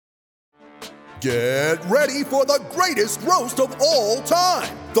Get ready for the greatest roast of all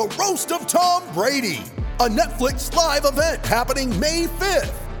time, the Roast of Tom Brady, a Netflix live event happening May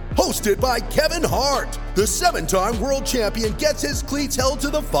 5th. Hosted by Kevin Hart, the 7-time world champion gets his cleats held to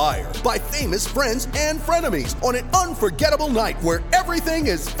the fire by famous friends and frenemies on an unforgettable night where everything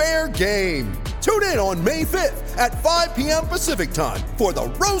is fair game. Tune in on May 5th at 5 p.m. Pacific time for the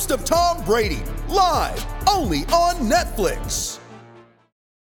Roast of Tom Brady, live only on Netflix.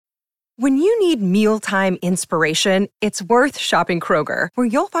 When you need mealtime inspiration, it's worth shopping Kroger, where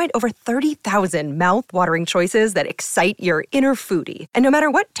you'll find over 30,000 mouth-watering choices that excite your inner foodie. And no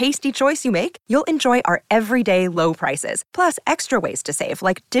matter what tasty choice you make, you'll enjoy our everyday low prices, plus extra ways to save,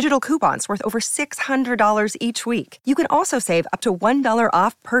 like digital coupons worth over $600 each week. You can also save up to $1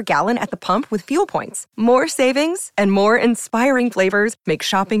 off per gallon at the pump with fuel points. More savings and more inspiring flavors make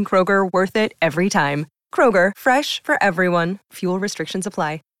shopping Kroger worth it every time. Kroger, fresh for everyone. Fuel restrictions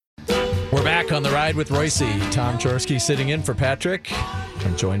apply. We're back on the ride with Royce. Tom Chorske sitting in for Patrick.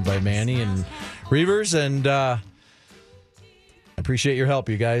 I'm joined by Manny and Reavers, and I appreciate your help,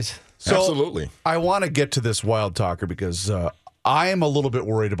 you guys. So, absolutely. I want to get to this Wild Talker because I am a little bit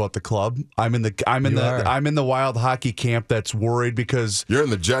worried about the club. I'm in the Wild hockey camp that's worried because you're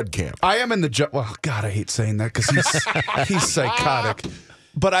in the Judd camp. I am in the Judd. Well, God, I hate saying that because he's psychotic.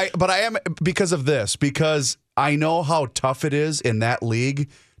 But I am because of this, because I know how tough it is in that league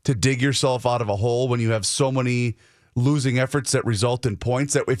to dig yourself out of a hole when you have so many losing efforts that result in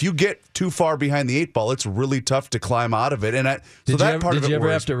points. That if you get too far behind the 8 ball, it's really tough to climb out of it. And did you ever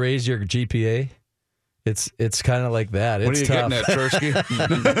have to raise your GPA? It's kind of like that. What it's are you tough. getting at,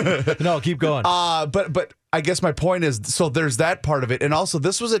 Chorske? No, keep going. But I guess my point is, so there's that part of it, and also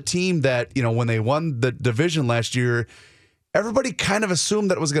this was a team that, when they won the division last year, everybody kind of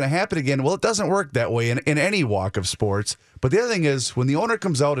assumed that it was going to happen again. Well, it doesn't work that way in any walk of sports. But the other thing is, when the owner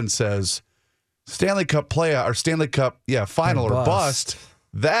comes out and says, Stanley Cup final or bust,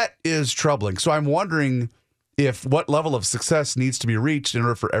 that is troubling. So I'm wondering what level of success needs to be reached in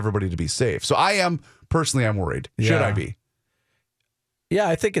order for everybody to be safe. So I'm worried. Yeah. Should I be? Yeah,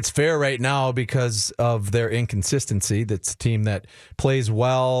 I think it's fair right now because of their inconsistency. That's a team that plays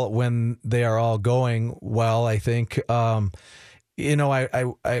well when they are all going well, I think. I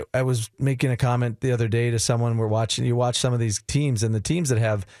was making a comment the other day to someone you watch some of these teams, and the teams that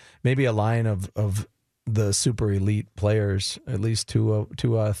have maybe a line of the super elite players, at least two,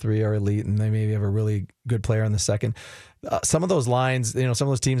 three are elite, and they maybe have a really good player on the second. Some of those lines, some of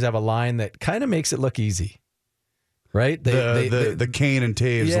those teams have a line that kind of makes it look easy. Right, the Kane and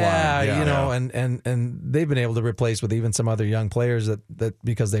Taves line, and they've been able to replace with even some other young players that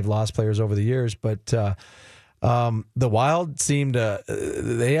because they've lost players over the years. But the Wild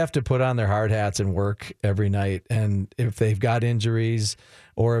they have to put on their hard hats and work every night. And if they've got injuries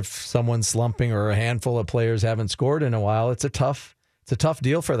or if someone's slumping or a handful of players haven't scored in a while, it's a tough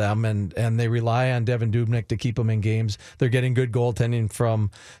deal for them, and they rely on Devan Dubnyk to keep them in games. They're getting good goaltending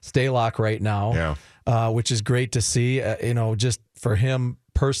from Stalock right now, which is great to see. Just for him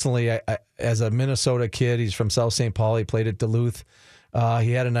personally, I, as a Minnesota kid, he's from South St. Paul. He played at Duluth.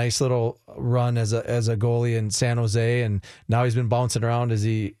 He had a nice little run as a goalie in San Jose, and now he's been bouncing around as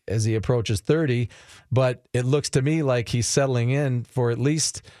he approaches 30. But it looks to me like he's settling in for at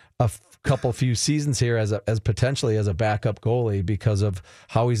least a few seasons here as potentially as a backup goalie because of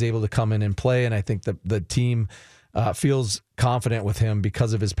how he's able to come in and play. And I think the team feels confident with him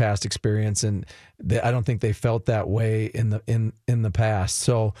because of his past experience, and I don't think they felt that way in the past.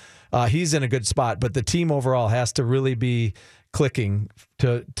 So he's in a good spot, but the team overall has to really be clicking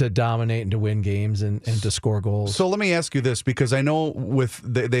to dominate and to win games and to score goals. So let me ask you this, because I know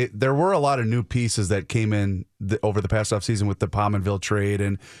there were a lot of new pieces that came in over the past offseason with the Pominville trade,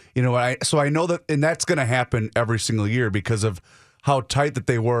 and I know that, and that's going to happen every single year because of how tight that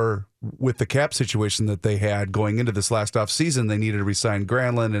they were with the cap situation that they had going into this last offseason. They needed to re-sign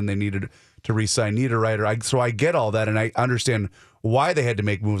Granlund and they needed to re-sign Niederreiter. So I get all that, and I understand why they had to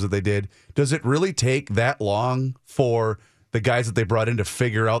make moves that they did. Does it really take that long for the guys that they brought in to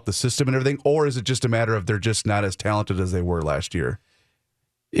figure out the system and everything, or is it just a matter of they're just not as talented as they were last year?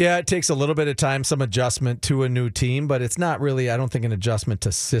 Yeah, it takes a little bit of time, some adjustment to a new team, but it's not really, I don't think, an adjustment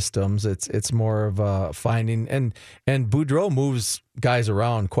to systems. It's more of finding, and Boudreau moves guys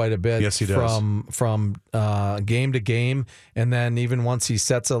around quite a bit. Yes, he does. From game to game, and then even once he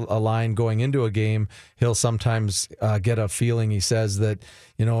sets a line going into a game, he'll sometimes get a feeling. He says that,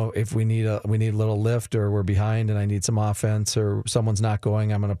 if we need a little lift, or we're behind and I need some offense, or someone's not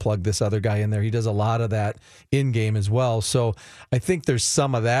going, I'm going to plug this other guy in there. He does a lot of that in game as well. So I think there's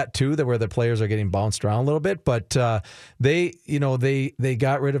some of that too, that where the players are getting bounced around a little bit. But they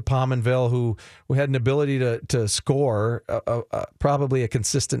got rid of Pominville, who had an ability to score probably a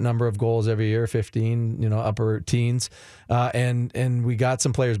consistent number of goals every year, 15, upper teens. And we got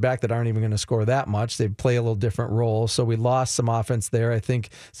some players back that aren't even going to score that much. They play a little different role. So we lost some offense there. I think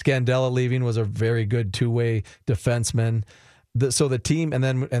Scandella leaving was a very good two-way defenseman. So the team, and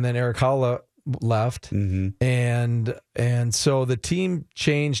then Eric Halla left. Mm-hmm. And so the team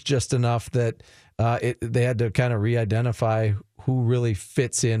changed just enough that they had to kind of re-identify who really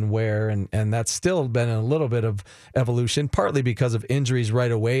fits in where, and that's still been a little bit of evolution, partly because of injuries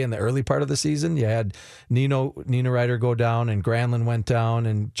right away in the early part of the season. You had Nino Ryder go down, and Granlund went down,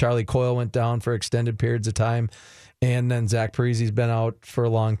 and Charlie Coyle went down for extended periods of time, and then Zach Parise's been out for a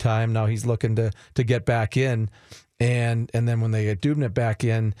long time. Now he's looking to get back in, and then when they get Dubnyk back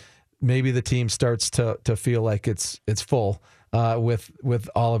in, maybe the team starts to feel like it's full with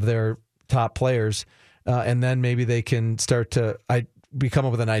all of their top players. And then maybe they can start to come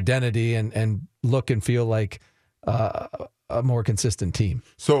up with an identity and look and feel like a more consistent team.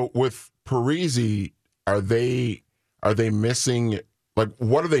 So with Parise, are they missing, like,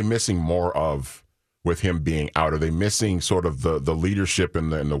 what are they missing more of with him being out? Are they missing sort of the leadership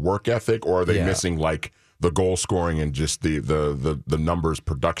and the work ethic, or are they missing like the goal scoring and just the numbers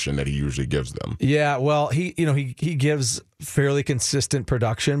production that he usually gives them? Yeah, well, he gives fairly consistent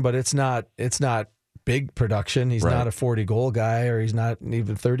production, but it's not big production. He's not a 40-goal guy, or he's not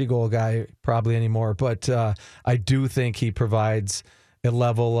even 30-goal guy probably anymore. But I do think he provides a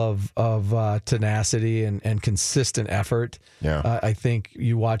level of tenacity and consistent effort. Yeah, I think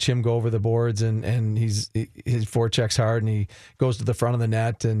you watch him go over the boards, and his forechecks hard, and he goes to the front of the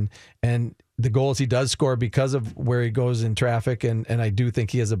net, and the goals he does score because of where he goes in traffic. And I do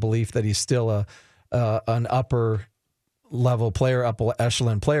think he has a belief that he's still an upper level player, upper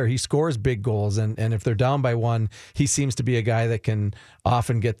echelon player. He scores big goals, and if they're down by one, he seems to be a guy that can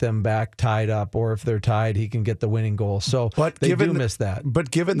often get them back tied up, or if they're tied, he can get the winning goal. So they do miss that. But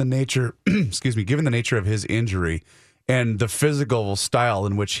given the nature, given the nature of his injury and the physical style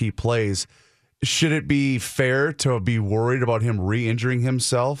in which he plays, should it be fair to be worried about him re-injuring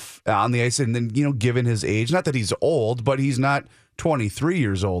himself on the ice? And then, given his age, not that he's old, but he's not 23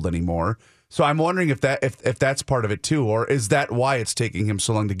 years old anymore. So I'm wondering if that's part of it too, or is that why it's taking him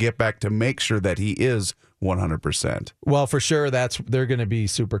so long to get back to make sure that he is 100%? Well, for sure, they're going to be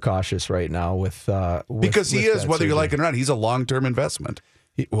super cautious right now with because he is, whether you like it or not, he's a long-term investment.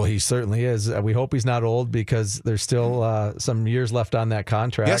 He certainly is. We hope he's not old, because there's still some years left on that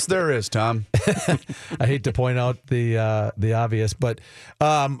contract. Yes, there is, Tom. I hate to point out the obvious, but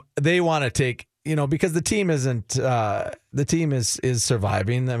they want to take. Because the team is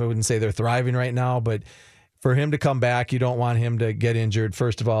surviving. I wouldn't say they're thriving right now, but for him to come back, you don't want him to get injured.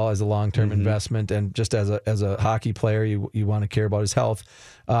 First of all, as a long-term investment, and just as a hockey player, you want to care about his health.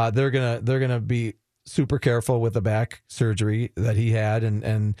 They're gonna be super careful with the back surgery that he had,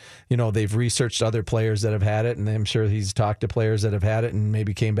 and they've researched other players that have had it, and I'm sure he's talked to players that have had it and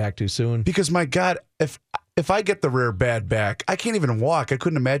maybe came back too soon. Because my God, if I get the rare bad back, I can't even walk. I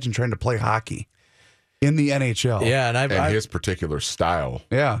couldn't imagine trying to play hockey in the NHL. Yeah, and his particular style.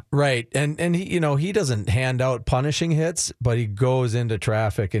 Yeah, right. And he, he doesn't hand out punishing hits, but he goes into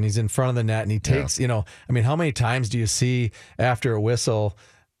traffic and he's in front of the net and he takes. How many times do you see after a whistle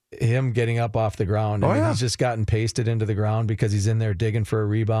him getting up off the ground? He's just gotten pasted into the ground because he's in there digging for a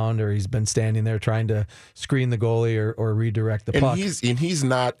rebound, or he's been standing there trying to screen the goalie or redirect the puck. He's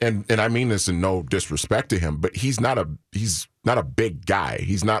not, and I mean this in no disrespect to him, but he's not a big guy.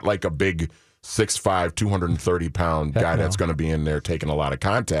 He's not like a big 6'5", 230-pound guy that's going to be in there taking a lot of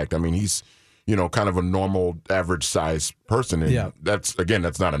contact. I mean, he's kind of a normal average size person, and that's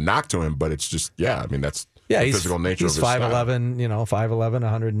not a knock to him, but it's just that's. Yeah, he's physical nature he's of his 5'11", 5'11",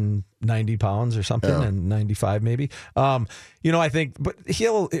 190 pounds or something, and 95 maybe. I think, but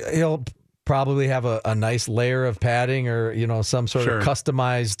he'll probably have a nice layer of padding, or some sort of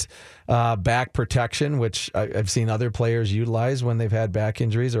customized back protection, which I've seen other players utilize when they've had back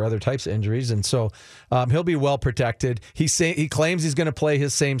injuries or other types of injuries, and so he'll be well protected. He claims he's going to play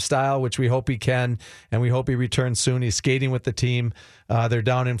his same style, which we hope he can, and we hope he returns soon. He's skating with the team. They're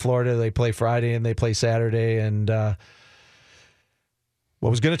down in Florida. They play Friday and they play Saturday, and Well,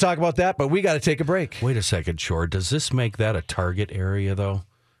 I was going to talk about that, but we got to take a break. Wait a second, Shore. Does this make that a target area, though?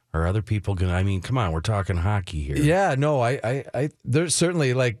 Are other people going to... I mean, come on, we're talking hockey here. Yeah, no, I there's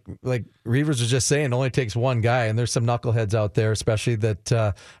certainly, like Reavers was just saying, it only takes one guy, and there's some knuckleheads out there, especially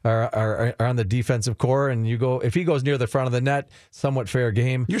that are on the defensive core, and if he goes near the front of the net, somewhat fair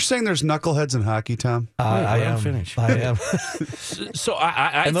game. You're saying there's knuckleheads in hockey, Tom? I am. Finish. I am. So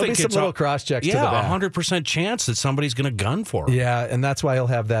I and there'll think be some it's little cross checks to the back. 100% chance that somebody's going to gun for him. Yeah, and that's why he'll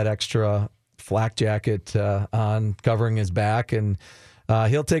have that extra flak jacket on covering his back, and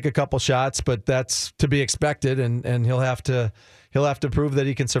he'll take a couple shots, but that's to be expected, and he'll have to prove that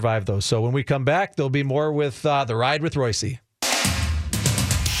he can survive those. So when we come back, there'll be more with The Ride with Royce.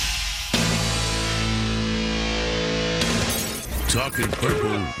 Talking Purple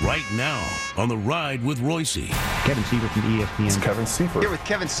right now on The Ride with Royce. Kevin Seifert from ESPN. It's Kevin Seifert. Here with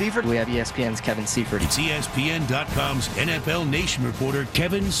Kevin Seifert. We have ESPN's Kevin Seifert. It's ESPN.com's NFL Nation reporter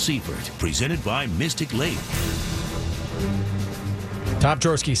Kevin Seifert, presented by Mystic Lake. Tom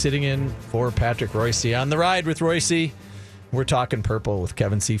Chorske sitting in for Patrick Royce on The Ride with Royce. We're talking purple with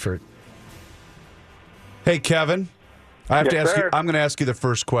Kevin Seifert. Hey, Kevin. I have to ask you. sir. I'm going to ask you the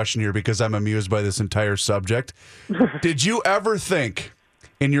first question here because I'm amused by this entire subject. Did you ever think,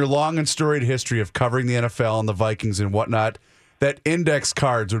 in your long and storied history of covering the NFL and the Vikings and whatnot, that index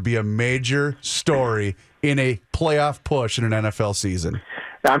cards would be a major story in a playoff push in an NFL season?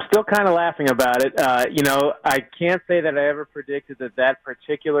 I'm still kind of laughing about it. I can't say that I ever predicted that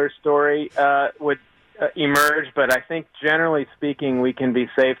particular story would emerge, but I think generally speaking, we can be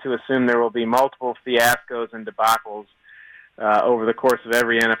safe to assume there will be multiple fiascos and debacles over the course of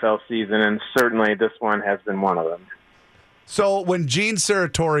every NFL season, and certainly this one has been one of them. So when Gene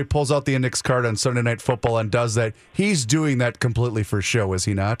Serratore pulls out the index card on Sunday Night Football and does that, he's doing that completely for show, is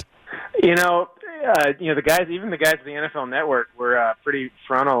he not? The guys at the NFL Network were pretty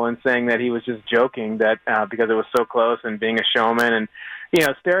frontal in saying that he was just joking that because it was so close and being a showman. And,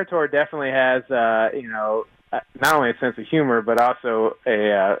 Serratore definitely has, not only a sense of humor, but also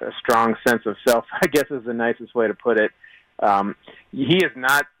a strong sense of self, I guess is the nicest way to put it.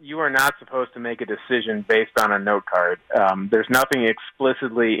 You are not supposed to make a decision based on a note card. There's nothing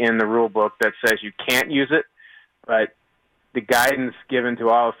explicitly in the rule book that says you can't use it, but the guidance given to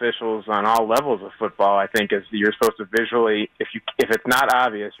all officials on all levels of football, I think, is you're supposed to visually, if it's not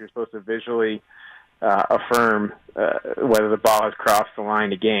obvious, you're supposed to visually affirm whether the ball has crossed the line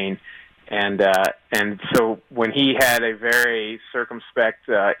to gain. And so when he had a very circumspect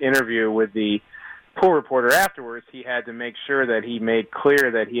interview with the pool reporter afterwards, he had to make sure that he made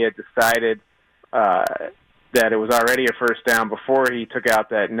clear that he had decided that it was already a first down before he took out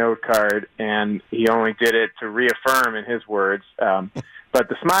that note card, and he only did it to reaffirm, in his words. But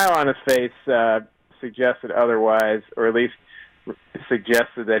the smile on his face suggested otherwise, or at least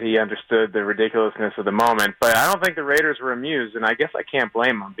suggested that he understood the ridiculousness of the moment. But I don't think the Raiders were amused, and I guess I can't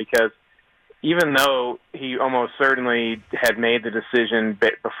blame them, because even though he almost certainly had made the decision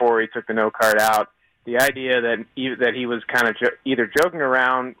before he took the note card out, the idea that he was kind of either joking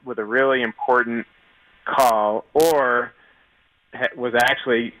around with a really important call or was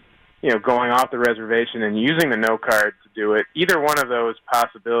actually, going off the reservation and using the note card to do it, either one of those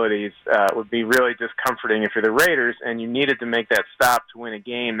possibilities would be really discomforting if you're the Raiders and you needed to make that stop to win a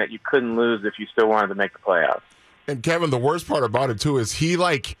game that you couldn't lose if you still wanted to make the playoffs. And Kevin, the worst part about it too is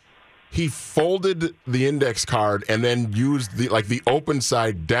he folded the index card and then used the open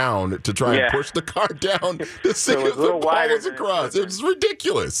side down to try and push the card down to see if the ball was across. It was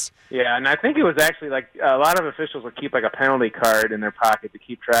ridiculous. Yeah, and I think it was actually a lot of officials would keep a penalty card in their pocket to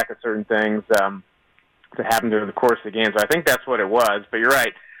keep track of certain things that happen during the course of the game. So I think that's what it was. But you're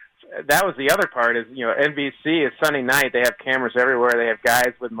right. That was the other part is, NBC is Sunday night. They have cameras everywhere. They have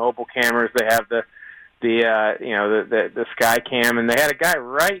guys with mobile cameras. They have the sky cam, and they had a guy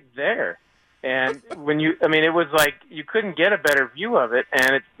right there. And it was like you couldn't get a better view of it,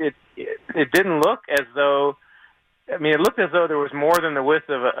 and it didn't look as though. It looked as though there was more than the width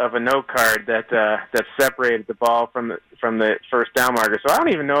of a note card that separated the ball from the first down marker. So I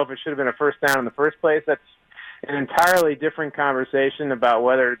don't even know if it should have been a first down in the first place. That's an entirely different conversation about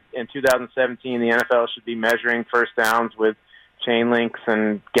whether in 2017 the NFL should be measuring first downs with chain links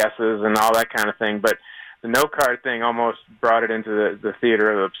and guesses and all that kind of thing. But the note card thing almost brought it into the theater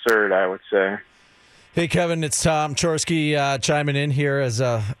of absurd, I would say. Hey, Kevin, it's Tom Chorske chiming in here as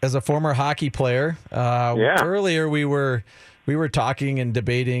a former hockey player. Earlier we were talking and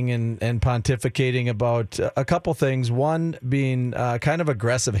debating and pontificating about a couple things. One being kind of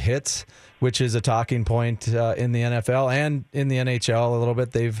aggressive hits which is a talking point in the NFL and in the NHL a little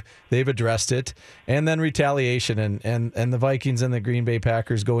bit. They've addressed it, and then retaliation, and the Vikings and the Green Bay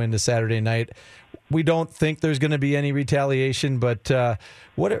Packers go into Saturday night. We don't think there's going to be any retaliation, but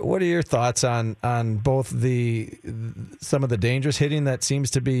what are your thoughts on both some of the dangerous hitting that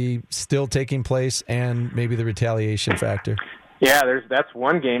seems to be still taking place and maybe the retaliation factor? Yeah, that's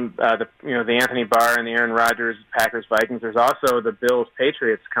one game. The Anthony Barr and the Aaron Rodgers Packers Vikings. There's also the Bills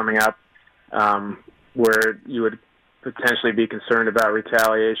Patriots coming up, where you would potentially be concerned about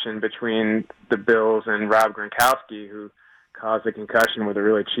retaliation between the Bills and Rob Gronkowski, who caused a concussion with a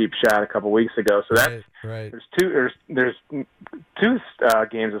really cheap shot a couple weeks ago. So that's right. There's two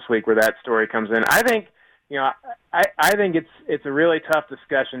games this week where that story comes in. I think I think it's a really tough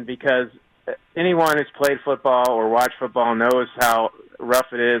discussion because anyone who's played football or watched football knows how rough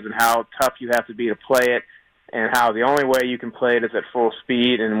it is and how tough you have to be to play it, and how the only way you can play it is at full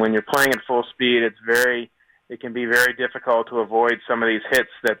speed. And when you're playing at full speed, it can be very difficult to avoid some of these hits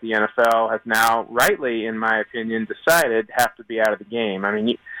that the NFL has now, rightly, in my opinion, decided have to be out of the game. I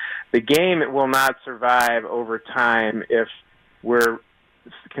mean, the game will not survive over time if we're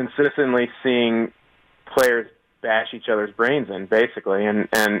consistently seeing players bash each other's brains in, basically. And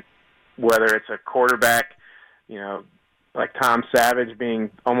whether it's a quarterback, like Tom Savage being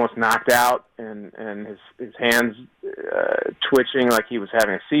almost knocked out and his hands twitching like he was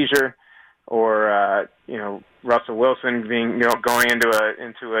having a seizure, or Russell Wilson being going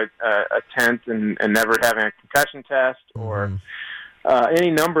into a tent and never having a concussion test, or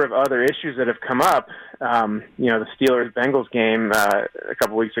any number of other issues that have come up. The Steelers-Bengals game a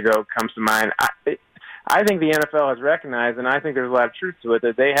couple weeks ago comes to mind. I think the NFL has recognized, and I think there's a lot of truth to it,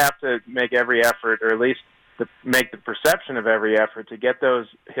 that they have to make every effort, or at least to make the perception of every effort, to get those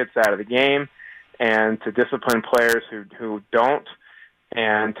hits out of the game and to discipline players who don't,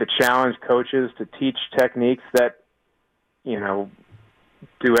 and to challenge coaches to teach techniques that,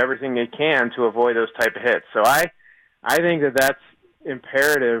 do everything they can to avoid those type of hits. So I think that's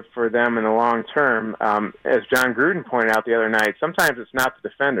imperative for them in the long term. As John Gruden pointed out the other night, sometimes it's not the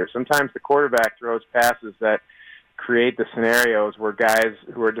defender. Sometimes the quarterback throws passes that create the scenarios where guys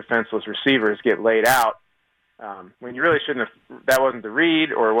who are defenseless receivers get laid out when you really shouldn't have. That wasn't the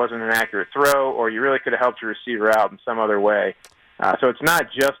read, or it wasn't an accurate throw, or you really could have helped your receiver out in some other way. So it's not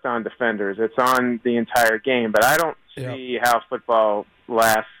just on defenders. It's on the entire game. But I don't see how football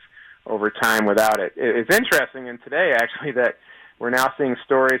lasts over time without it. It's interesting, and today, actually, that we're now seeing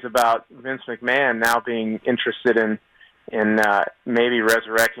stories about Vince McMahon now being interested in maybe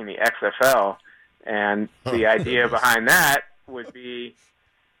resurrecting the XFL. And the idea behind that would be,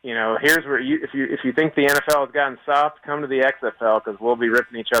 here's where if you think the NFL has gotten soft, come to the XFL because we'll be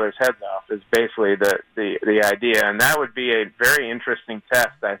ripping each other's heads off. Is basically the idea, and that would be a very interesting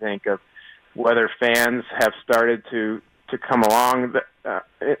test, I think, of whether fans have started to come along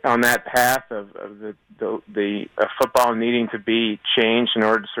on that path of the football needing to be changed in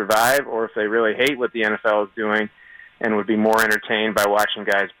order to survive, or if they really hate what the NFL is doing and would be more entertained by watching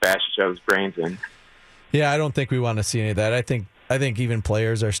guys bash each other's brains in. Yeah, I don't think we want to see any of that. I think even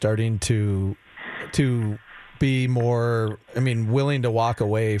players are starting to be more, willing to walk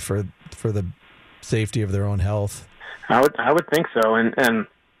away for the safety of their own health. I would think so. And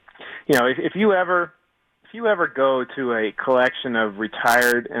if you ever go to a collection of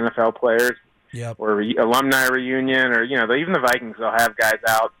retired NFL players, or alumni reunion, or even the Vikings, they'll have guys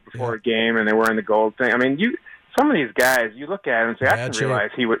out before a game and they're wearing the gold thing. Some of these guys, you look at him and say, I didn't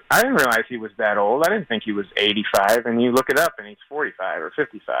realize he was that old. I didn't think he was 85. And you look it up and he's 45 or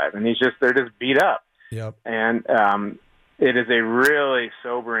 55, and they're just beat up. Yep. And it is a really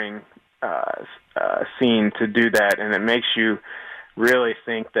sobering scene to do that, and it makes you really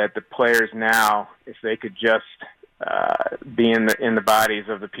think that the players now, if they could just be in the bodies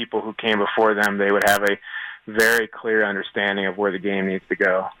of the people who came before them, they would have a very clear understanding of where the game needs to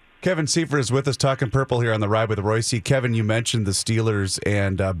go. Kevin Seifert is with us talking Purple here on the Ride with Royce. Kevin, you mentioned the Steelers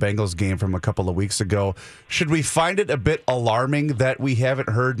and Bengals game from a couple of weeks ago. Should we find it a bit alarming that we haven't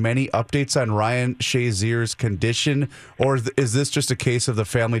heard many updates on Ryan Shazier's condition, or is this just a case of the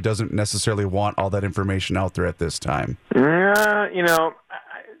family doesn't necessarily want all that information out there at this time? We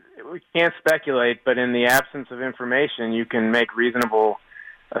can't speculate, but in the absence of information, you can make reasonable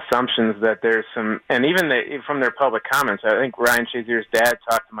assumptions that there's some, and even from their public comments, I think Ryan Shazier's dad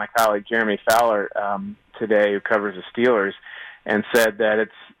talked to my colleague Jeremy Fowler today, who covers the Steelers, and said that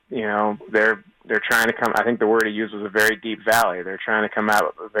it's, they're trying to come. I think the word he used was a very deep valley. They're trying to come out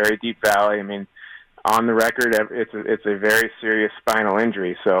of a very deep valley. On the record, it's a very serious spinal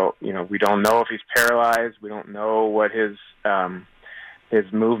injury. So we don't know if he's paralyzed. We don't know what his his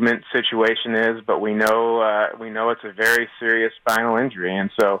movement situation is, but we know it's a very serious spinal injury,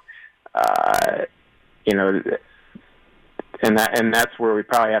 and so and that's where we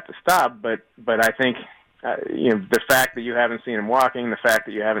probably have to stop. But I think the fact that you haven't seen him walking, the fact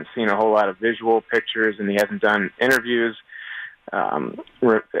that you haven't seen a whole lot of visual pictures, and he hasn't done interviews,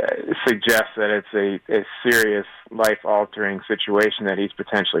 suggests that it's a serious life-altering situation that he's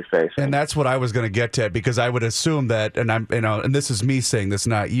potentially facing. And that's what I was going to get to, because I would assume that, and this is me saying this,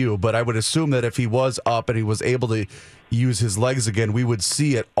 not you, but I would assume that if he was up and he was able to use his legs again, we would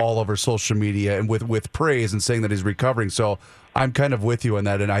see it all over social media and with praise and saying that he's recovering. So I'm kind of with you on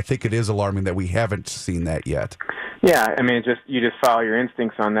that, and I think it is alarming that we haven't seen that yet. Yeah, I mean, you just follow your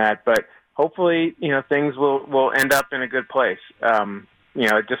instincts on that, but hopefully, things will end up in a good place.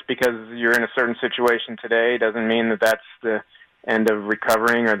 Just because you're in a certain situation today doesn't mean that that's the end of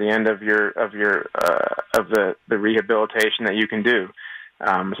recovering or the end of the rehabilitation that you can do.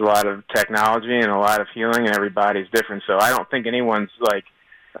 There's a lot of technology and a lot of healing, and everybody's different. So I don't think anyone's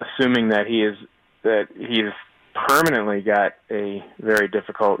assuming that he's permanently got a very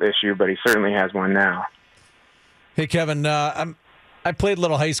difficult issue, but he certainly has one now. Hey, Kevin, I played a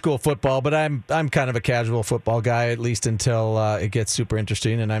little high school football, but I'm kind of a casual football guy, at least until it gets super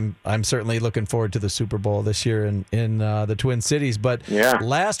interesting. And I'm certainly looking forward to the Super Bowl this year in the Twin Cities. But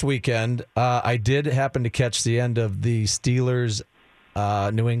last weekend, I did happen to catch the end of the Steelers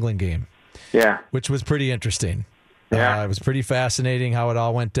New England game. Yeah, which was pretty interesting. Yeah, it was pretty fascinating how it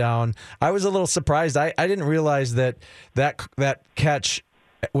all went down. I was a little surprised. I didn't realize that catch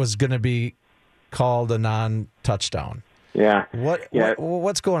was going to be called a non-touchdown. Yeah.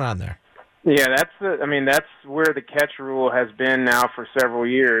 What's going on there? Yeah, that's where the catch rule has been now for several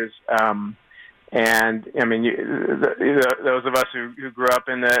years. And I mean, those of us who grew up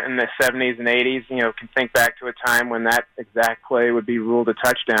in the 70s and 80s, can think back to a time when that exact play would be ruled a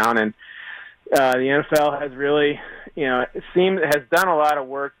touchdown. And the NFL has really, has done a lot of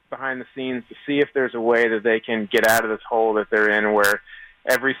work behind the scenes to see if there's a way that they can get out of this hole that they're in, where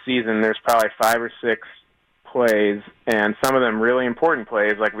every season there's probably 5 or 6 plays, and some of them really important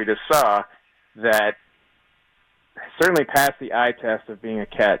plays, like we just saw, that certainly pass the eye test of being a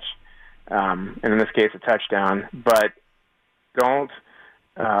catch, and in this case a touchdown, but don't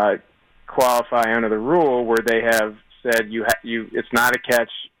qualify under the rule where they have said it's not a catch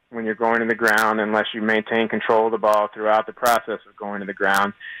when you're going to the ground unless you maintain control of the ball throughout the process of going to the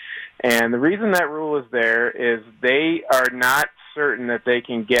ground. And the reason that rule is there is they are not certain that they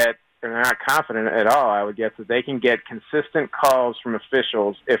can get, or they're not confident at all, I would guess, that they can get consistent calls from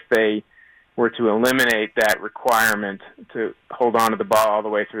officials if they were to eliminate that requirement to hold on to the ball all the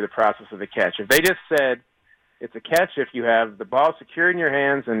way through the process of the catch. If they just said it's a catch if you have the ball secured in your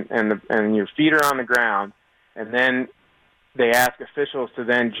hands and your feet are on the ground, and then they ask officials to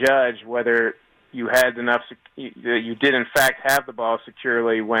then judge whether you had enough, you did in fact have the ball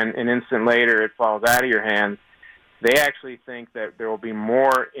securely when an instant later it falls out of your hands, they actually think that there will be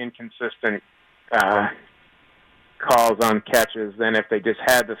more inconsistent calls on catches than if they just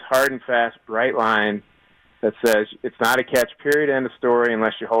had this hard and fast, bright line that says it's not a catch, period, end of story,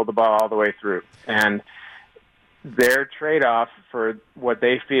 unless you hold the ball all the way through. And their trade-off for what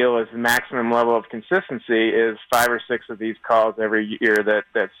they feel is the maximum level of consistency is 5 or 6 of these calls every year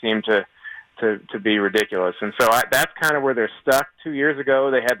that seem to be ridiculous. And so that's kind of where they're stuck. 2 years ago,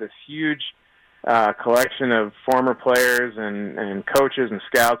 they had this huge collection of former players and coaches and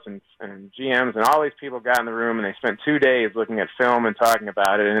scouts and GMs, and all these people got in the room, and they spent 2 days looking at film and talking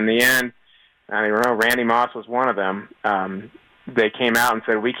about it. And in the end, I don't know, Randy Moss was one of them. They came out and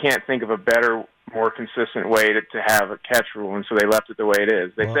said, we can't think of a better, more consistent way to have a catch rule, and so they left it the way it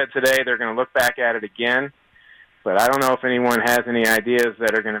is. They said today they're going to look back at it again, but I don't know if anyone has any ideas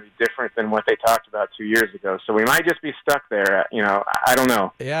that are going to be different than what they talked about 2 years ago. So we might just be stuck there. I don't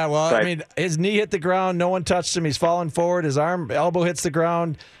know. Yeah, well, I mean, his knee hit the ground. No one touched him. He's falling forward. His elbow hits the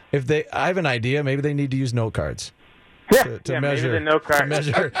ground. I have an idea. Maybe they need to use note cards. To measure, maybe the note card.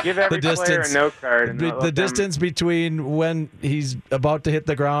 Give every player a note card. And the distance between when he's about to hit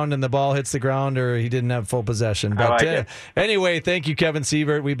the ground and the ball hits the ground, or he didn't have full possession. But anyway, thank you, Kevin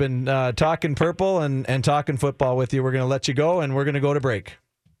Sievert. We've been talking purple and talking football with you. We're going to let you go, and we're going to go to break.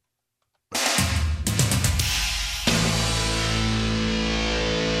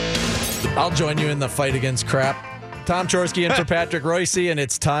 I'll join you in the fight against crap. Tom Chorsky in for Patrick Royce, and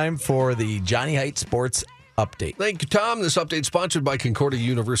it's time for the Johnny Heights Sports Update. Thank you, Tom. This update sponsored by Concordia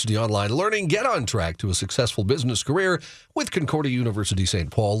University Online Learning. Get on track to a successful business career with Concordia University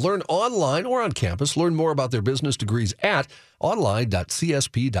St. Paul. Learn online or on campus. Learn more about their business degrees at online.csp.edu.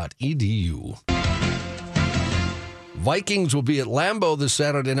 Vikings will be at Lambeau this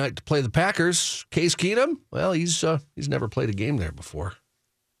Saturday night to play the Packers. Case Keenum, well, he's never played a game there before.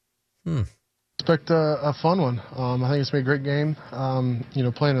 Expect a fun one. I think it's going to be a great game.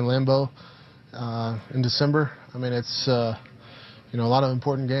 Playing in Lambeau in December. I mean, it's a lot of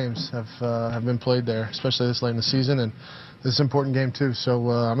important games have been played there, especially this late in the season, and this is an important game too. So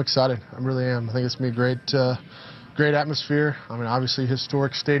I'm excited. I really am. I think it's going to be a great atmosphere. I mean, obviously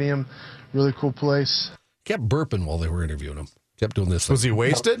historic stadium, really cool place. Kept burping while they were interviewing him. Kept doing this. Was he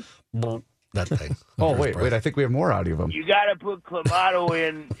wasted? That thing. Oh, wait. I think we have more audio of him. You got to put Clamato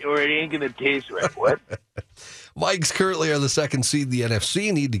in or it ain't going to taste right. What? Vikes currently are the second seed in the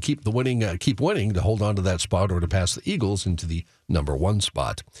NFC, need to keep winning to hold on to that spot or to pass the Eagles into the number 1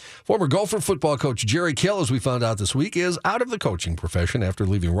 spot. Former Gopher football coach Jerry Kill, as we found out this week, is out of the coaching profession after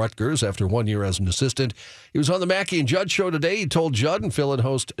leaving Rutgers after 1 year as an assistant. He was on the Mackey and Judd show today. He told Judd and Phil and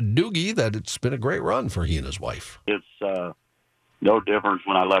host Doogie that it's been a great run for he and his wife. It's no difference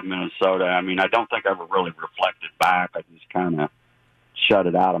when I left Minnesota. I mean, I don't think I ever really reflected back. I just kind of shut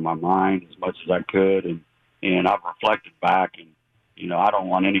it out of my mind as much as I could, and I've reflected back, and, I don't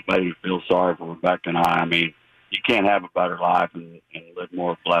want anybody to feel sorry for Rebecca and I. I mean, you can't have a better life and live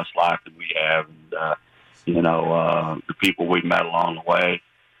more blessed life than we have. And, the people we've met along the way,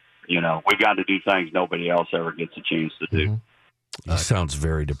 we got to do things nobody else ever gets a chance to do. He sounds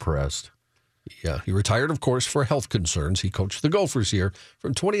very depressed. Yeah, he retired, of course, for health concerns. He coached the Gophers here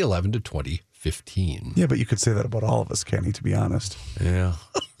from 2011 to 2015. Yeah, but you could say that about all of us, Kenny, to be honest. Yeah,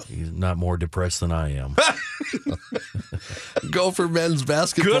 he's not more depressed than I am. Gopher men's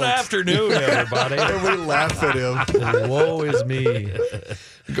basketball. Good afternoon, everybody. We laugh at him. Woe is me.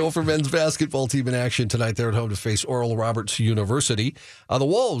 Gopher men's basketball team in action tonight. They're at home to face Oral Roberts University. The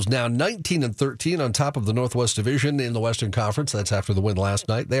Wolves now 19-13 on top of the Northwest Division in the Western Conference. That's after the win last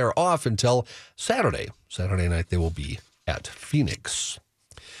night. They are off until Saturday. Saturday night they will be at Phoenix.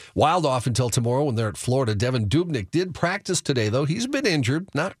 Wild off until tomorrow when they're at Florida. Devin Dubnyk did practice today, though. He's been injured,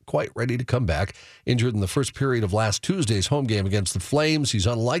 not quite ready to come back. Injured in the first period of last Tuesday's home game against the Flames. He's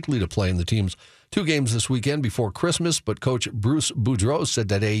unlikely to play in the team's 2 games this weekend before Christmas, but Coach Bruce Boudreau said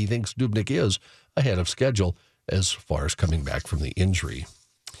today he thinks Dubnyk is ahead of schedule as far as coming back from the injury.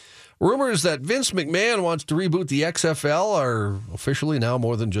 Rumors that Vince McMahon wants to reboot the XFL are officially now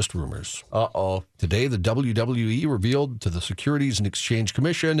more than just rumors. Today, the WWE revealed to the Securities and Exchange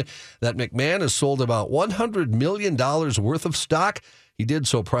Commission that McMahon has sold about $100 million worth of stock. He did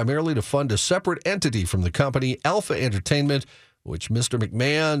so primarily to fund a separate entity from the company, Alpha Entertainment, which Mr.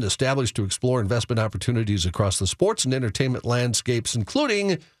 McMahon established to explore investment opportunities across the sports and entertainment landscapes,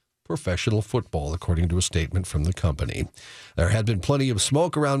 including professional football, according to a statement from the company. There had been plenty of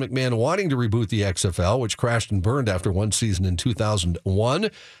smoke around McMahon wanting to reboot the XFL, which crashed and burned after one season in 2001.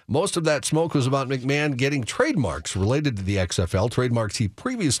 Most of that smoke was about McMahon getting trademarks related to the XFL, trademarks he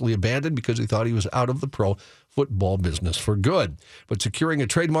previously abandoned because he thought he was out of the pro football business for good. But securing a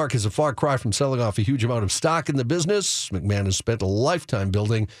trademark is a far cry from selling off a huge amount of stock in the business. McMahon has spent a lifetime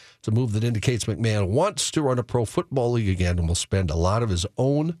building a move that indicates McMahon wants to run a pro football league again and will spend a lot of his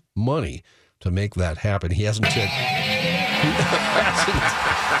own money to make that happen. He hasn't said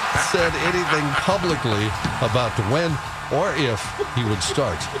anything publicly about when or if he would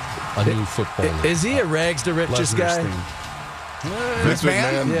start a new football league. Is he a rags to riches guy? Vince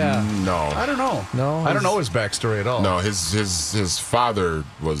McMahon? Yeah. No. I don't know. No, I don't know his backstory at all. No, his father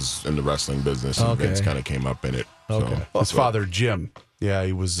was in the wrestling business, and Vince kind of came up in it. Okay. So. His father, Jim. Yeah,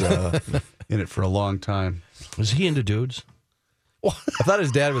 he was in it for a long time. Was he into dudes? I thought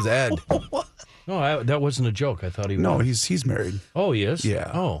his dad was Ed. No, that wasn't a joke. I thought he was. No, he's married. Oh, he is?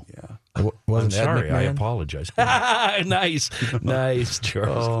 Yeah. Oh. Yeah. Wasn't I'm sorry. Ed McMahon? I apologize. Nice,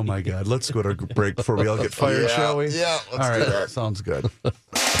 Charles. Oh, my God. Let's go to a break before we all get fired, shall we? Yeah, let's all do right, that. Sounds good.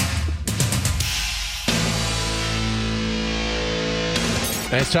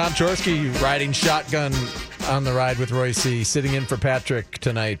 And it's Tom Chorsky riding shotgun on the ride with Royce, sitting in for Patrick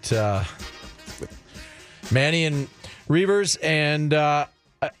tonight. Manny and Reavers, and I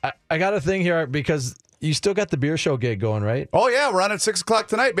got a thing here because you still got the beer show gig going, right? Oh, yeah. We're on at 6 o'clock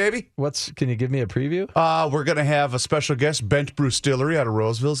tonight, baby. Can you give me a preview? We're going to have a special guest, Bent Brewstillery out of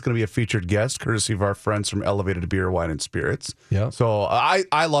Roseville. Is going to be a featured guest, courtesy of our friends from Elevated Beer, Wine, and Spirits. Yeah. So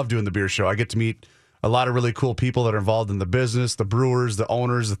I love doing the beer show. I get to meet a lot of really cool people that are involved in the business, the brewers, the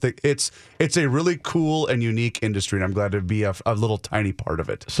owners. It's a really cool and unique industry, and I'm glad to be a little tiny part of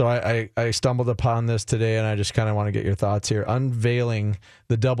it. So I stumbled upon this today, and I just kind of want to get your thoughts here. Unveiling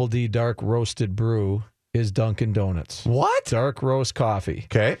the Double D Dark Roasted Brew is Dunkin' Donuts. What? Dark roast coffee.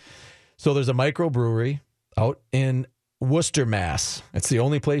 Okay. So there's a microbrewery out in Worcester, Mass. It's the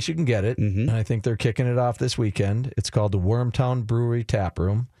only place you can get it, and I think they're kicking it off this weekend. It's called the Wormtown Brewery Tap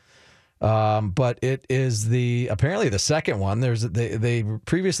Room. But it is apparently the second one. They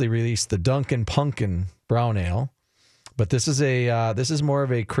previously released the Dunkin' Punkin' Brown Ale, but this is more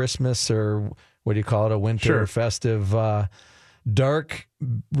of a Christmas, or what do you call it, a winter festive dark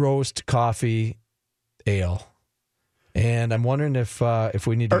roast coffee ale. And I'm wondering if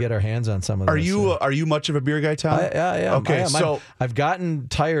we need to get our hands on some of this. Are you much of a beer guy, Tom? Yeah. Okay, so I've gotten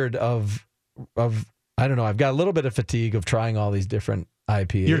tired of I don't know. I've got a little bit of fatigue of trying all these different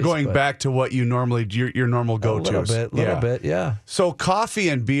IPAs. You're going back to what you normally your normal go-tos. A little bit, yeah. So coffee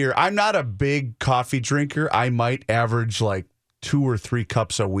and beer. I'm not a big coffee drinker. I might average like 2 or 3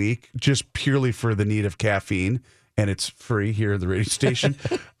 cups a week, just purely for the need of caffeine. And it's free here at the radio station.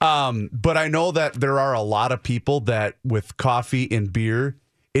 But I know that there are a lot of people that with coffee and beer,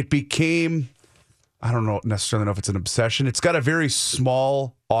 it became, I don't necessarily know if it's an obsession. It's got a very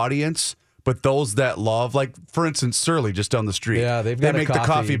small audience, but those that love, like for instance, Surly just down the street. Yeah, they make the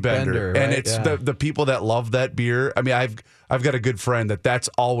coffee bender, right? and it's the people that love that beer. I mean, I've got a good friend that's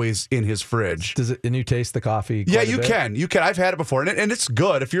always in his fridge. And you taste the coffee? Yeah, you can. I've had it before, and it's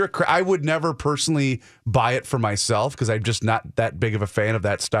good. If you're I would never personally buy it for myself because I'm just not that big of a fan of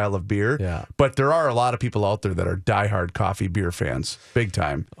that style of beer. Yeah. But there are a lot of people out there that are diehard coffee beer fans, big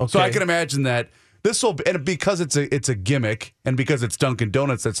time. Okay. So I can imagine that. This will, and because it's a gimmick, and because it's Dunkin'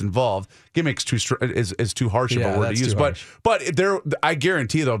 Donuts that's involved, gimmicks is too harsh of a word to use. But I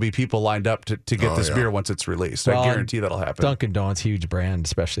guarantee there'll be people lined up to get this beer once it's released. Well, I guarantee that'll happen. Dunkin' Donuts, huge brand,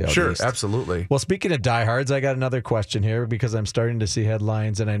 especially out Sure, east. absolutely. Well, speaking of diehards, I got another question here because I'm starting to see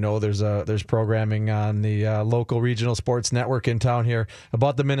headlines, and I know there's programming on the local regional sports network in town here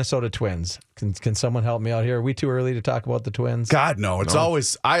about the Minnesota Twins. Can someone help me out here? Are we too early to talk about the Twins? God, no. It's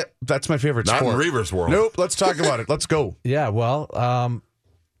always that's my favorite Not sport. in Reavers world. Nope. Let's talk about it. Let's go. Yeah. Well,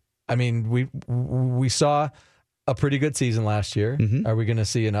 I mean, we saw a pretty good season last year. Mm-hmm. Are we going to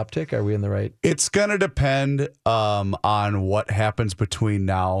see an uptick? Are we in the right? It's going to depend on what happens between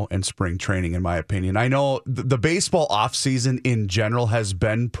now and spring training, in my opinion. I know the baseball offseason in general has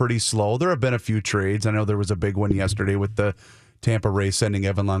been pretty slow. There have been a few trades. I know there was a big one yesterday with the Tampa Rays sending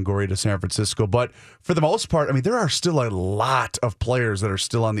Evan Longoria to San Francisco. But for the most part, I mean, there are still a lot of players that are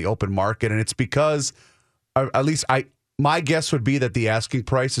still on the open market, and it's because, at least my guess would be that the asking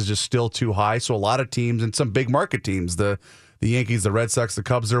price is just still too high. So a lot of teams, and some big market teams, the Yankees, the Red Sox, the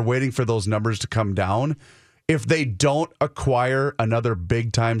Cubs, they're waiting for those numbers to come down. If they don't acquire another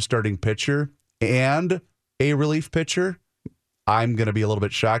big-time starting pitcher and a relief pitcher, I'm going to be a little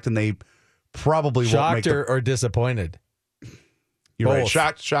bit shocked, and they probably won't make or disappointed? You're right.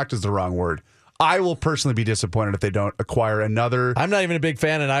 Shocked is the wrong word. I will personally be disappointed if they don't acquire another. I'm not even a big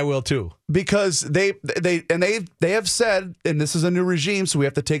fan, and I will too. Because they have said, and this is a new regime, so we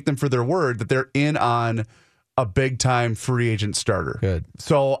have to take them for their word, that they're in on a big time free agent starter. Good.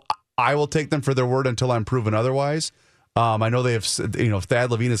 So I will take them for their word until I'm proven otherwise. I know they have, Thad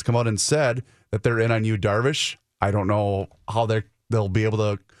Levine has come out and said that they're in on Yu Darvish. I don't know how they'll be able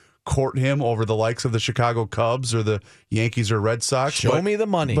to court him over the likes of the Chicago Cubs or the Yankees or Red Sox. Show me the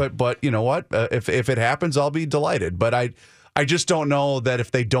money. But you know what? If it happens, I'll be delighted. But I just don't know that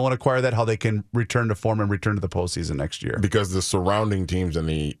if they don't acquire that, how they can return to form and return to the postseason next year. Because the surrounding teams in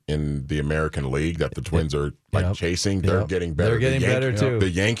the American League that the Twins are chasing, they're getting better. They're getting better too.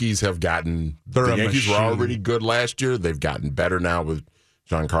 The Yankees have gotten. The Yankees were already good last year. They've gotten better now with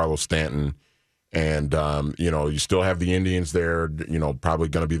Giancarlo Stanton. And, you still have the Indians there, probably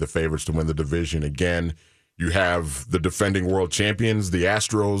going to be the favorites to win the division again. You have the defending world champions, the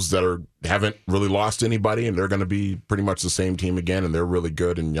Astros, that haven't really lost anybody, and they're going to be pretty much the same team again, and they're really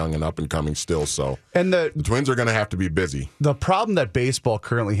good and young and up and coming still. So, and the Twins are going to have to be busy. The problem that baseball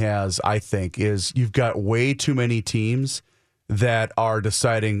currently has, I think, is you've got way too many teams that are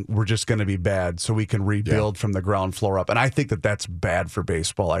deciding we're just going to be bad so we can rebuild from the ground floor up. And I think that that's bad for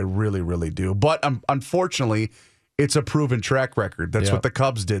baseball. I really, really do. But unfortunately, it's a proven track record. That's what the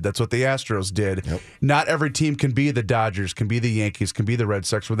Cubs did. That's what the Astros did. Yep. Not every team can be the Dodgers, can be the Yankees, can be the Red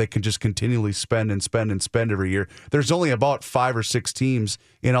Sox, where they can just continually spend and spend and spend every year. There's only about 5 or 6 teams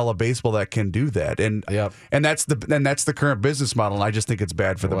in all of baseball that can do that. And that's the current business model, and I just think it's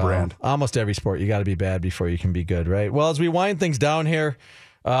bad for the brand. Almost every sport, you got to be bad before you can be good, right? Well, as we wind things down here,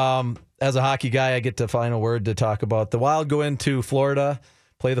 as a hockey guy, I get the final word to talk about. The Wild go into Florida,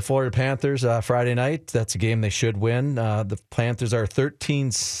 play the Florida Panthers Friday night. That's a game they should win. The Panthers are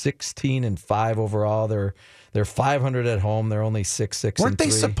 13-16-5 overall. They're 500 at home. They're only 6-6. Weren't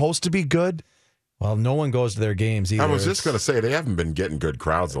they supposed to be good? Well, no one goes to their games either. I was just going to say, they haven't been getting good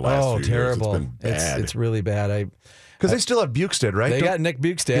crowds the last few terrible. years. It's been bad. It's really bad. Because they still have Bukestad, right? They got Nick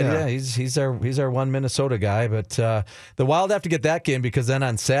Bukestad. Yeah, he's our one Minnesota guy. But the Wild have to get that game because then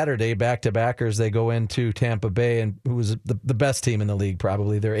on Saturday, back-to-backers, they go into Tampa Bay, and who was the best team in the league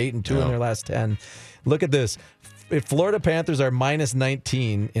probably. They're 8-2 in their last 10. Look at this. If Florida Panthers are minus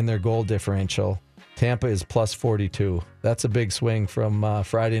 19 in their goal differential, Tampa is plus 42. That's a big swing from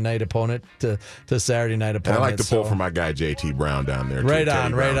Friday night opponent to Saturday night opponent. And I like to pull for my guy, JT Brown, down there. Right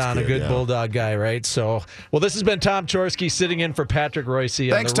on. A good Bulldog guy, right? So, well, this has been Tom Chorske sitting in for Patrick Royce on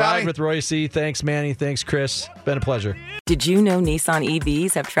the Ride with Royce. Thanks, Manny. Thanks, Chris. Been a pleasure. Did you know Nissan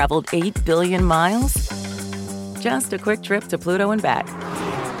EVs have traveled 8 billion miles? Just a quick trip to Pluto and back.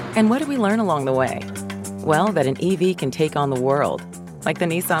 And what did we learn along the way? Well, that an EV can take on the world, like the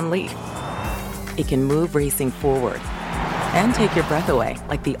Nissan Leaf. It can move racing forward and take your breath away,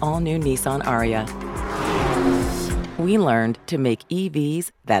 like the all-new Nissan Ariya. We learned to make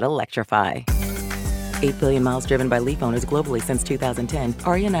EVs that electrify. 8 billion miles driven by Leaf owners globally since 2010.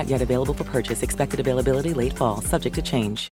 Ariya not yet available for purchase. Expected availability late fall, subject to change.